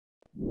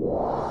I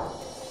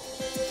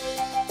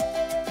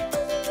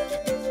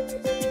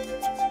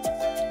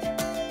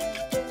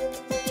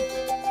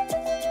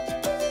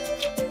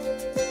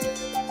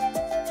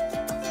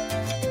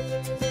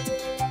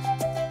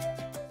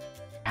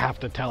have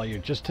to tell you,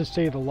 just to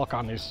see the look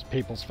on these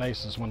people's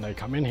faces when they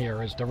come in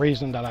here is the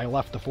reason that I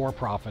left the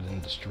for-profit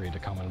industry to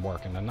come and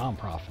work in the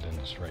nonprofit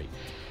industry.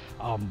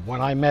 When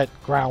I met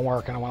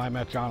Groundwork and when I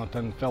met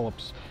Jonathan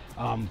Phillips,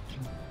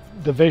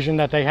 the vision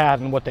that they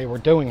had and what they were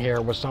doing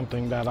here was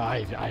something that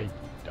I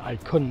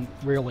couldn't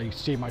really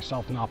see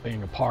myself not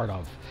being a part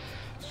of.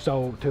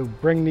 So to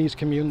bring these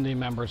community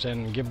members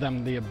in and give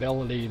them the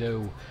ability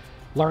to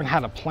learn how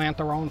to plant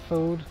their own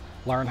food,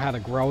 learn how to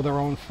grow their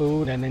own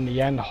food, and in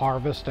the end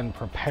harvest and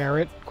prepare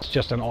it, it's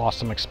just an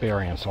awesome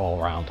experience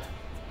all around.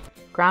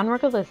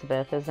 Groundwork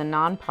Elizabeth is a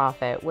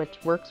nonprofit which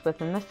works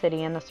within the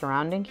city and the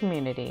surrounding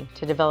community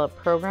to develop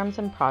programs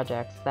and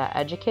projects that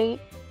educate,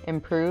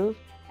 improve,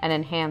 and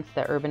enhance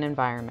the urban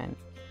environment.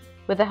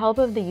 With the help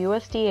of the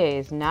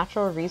USDA's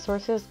Natural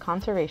Resources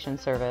Conservation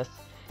Service,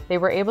 they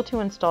were able to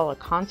install a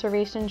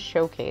conservation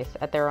showcase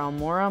at their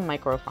Elmora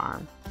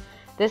Microfarm.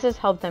 This has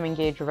helped them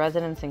engage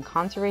residents in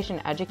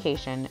conservation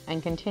education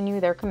and continue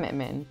their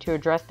commitment to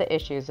address the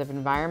issues of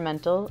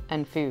environmental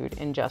and food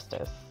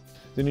injustice.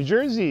 The New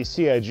Jersey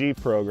CIG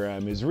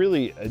program is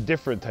really a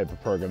different type of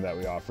program that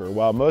we offer.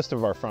 While most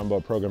of our farm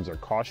bill programs are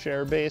cost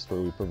share based, where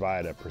we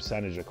provide a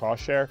percentage of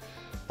cost share,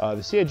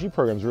 the CIG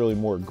program is really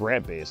more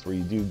grant based, where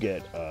you do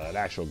get an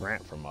actual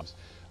grant from us.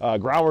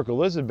 Groundwork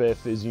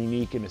Elizabeth is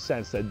unique in the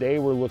sense that they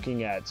were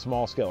looking at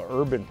small scale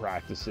urban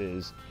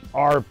practices.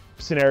 Our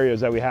scenarios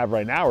that we have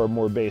right now are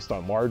more based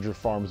on larger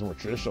farms, more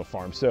traditional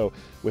farms. So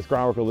with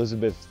Groundwork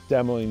Elizabeth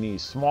demoing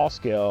these small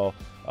scale,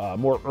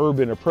 more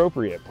urban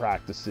appropriate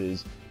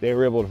practices, they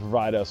were able to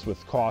provide us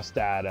with cost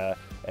data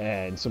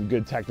and some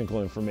good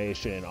technical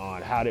information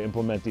on how to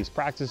implement these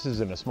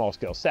practices in a small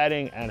scale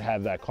setting and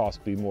have that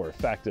cost be more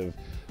effective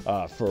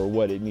for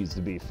what it needs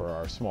to be for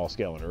our small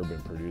scale and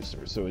urban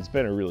producers. So it's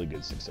been a really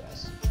good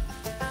success.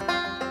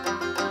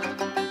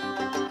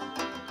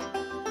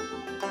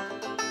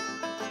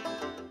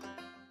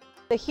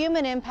 The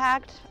human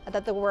impact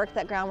that the work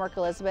that Groundwork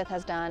Elizabeth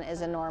has done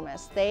is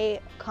enormous. They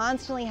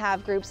constantly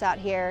have groups out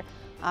here,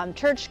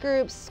 church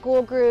groups,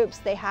 school groups.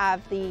 They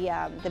have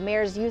the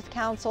Mayor's Youth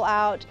Council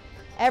out.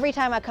 Every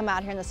time I come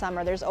out here in the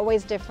summer, there's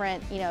always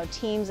different,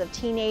 teams of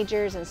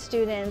teenagers and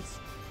students,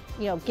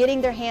 getting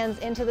their hands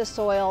into the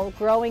soil,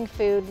 growing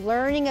food,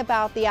 learning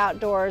about the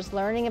outdoors,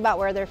 learning about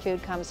where their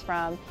food comes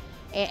from.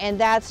 And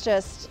that's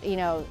just,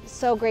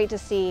 so great to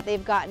see.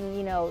 They've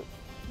gotten,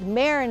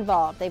 mayor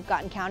involved, they've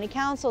gotten county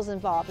councils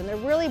involved, and they're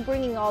really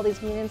bringing all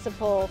these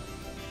municipal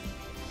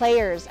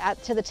players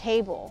to the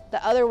table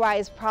that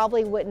otherwise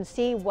probably wouldn't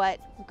see what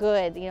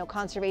good,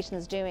 conservation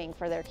is doing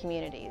for their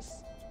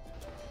communities.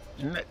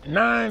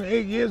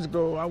 8 years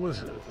ago, I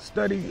was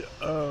studying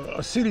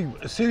a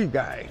city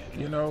guy,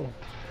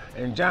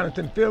 and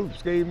Jonathan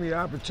Phillips gave me the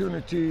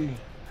opportunity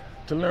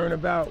to learn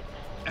about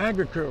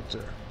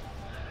agriculture.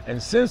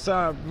 And since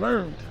I've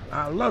learned,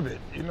 I love it.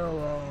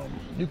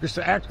 You could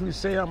actually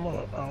say I'm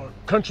a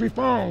country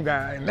farm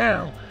guy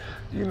now,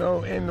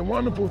 and the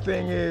wonderful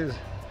thing is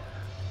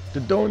the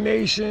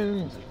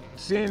donations,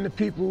 seeing the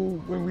people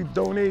when we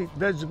donate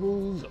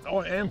vegetables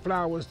and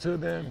flowers to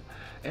them.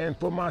 And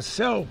for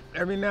myself,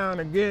 every now and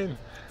again,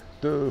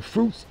 the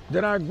fruits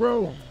that I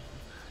grow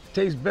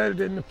taste better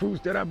than the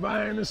fruits that I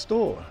buy in the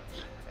store.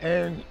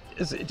 And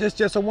it's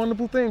just a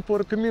wonderful thing for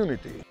the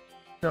community.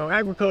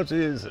 Agriculture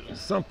is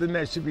something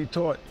that should be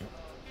taught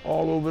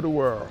all over the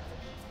world.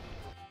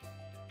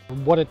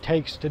 What it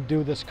takes to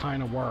do this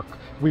kind of work,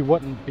 we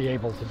wouldn't be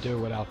able to do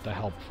without the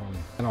help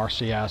from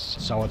NRCS.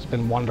 So it's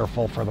been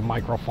wonderful for the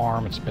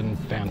microfarm. It's been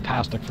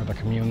fantastic for the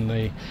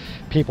community.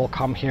 People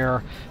come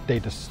here, they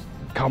just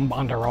come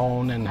on their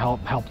own and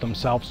help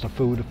themselves to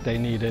food if they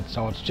need it.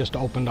 So it's just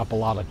opened up a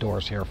lot of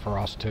doors here for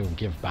us to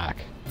give back.